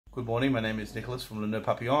Good morning, my name is Nicholas from Noeud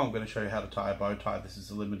Papillon. I'm going to show you how to tie a bow tie. This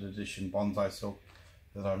is a limited edition bonsai silk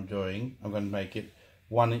that I'm doing. I'm going to make it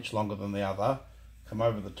 1 inch longer than the other, come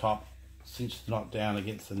over the top, cinch the knot down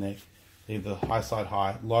against the neck, leave the high side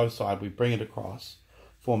high, low side we bring it across,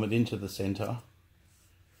 form it into the center.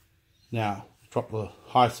 Now drop the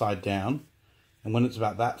high side down, and when it's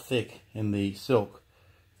about that thick in the silk,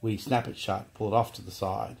 we snap it shut, pull it off to the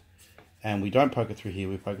side, and we don't poke it through here,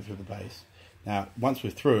 we poke it through the base. Now, once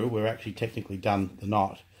we're through, we're actually technically done the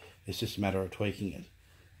knot. It's just a matter of tweaking it.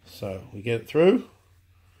 So we get it through,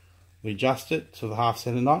 we adjust it to the half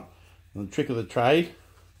center knot, and the trick of the trade,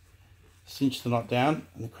 cinch the knot down,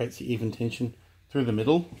 and it creates the even tension through the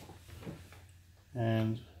middle,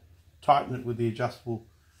 and tighten it with the adjustable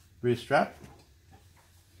rear strap,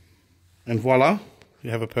 and voila,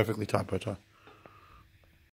 you have a perfectly tight bow tie.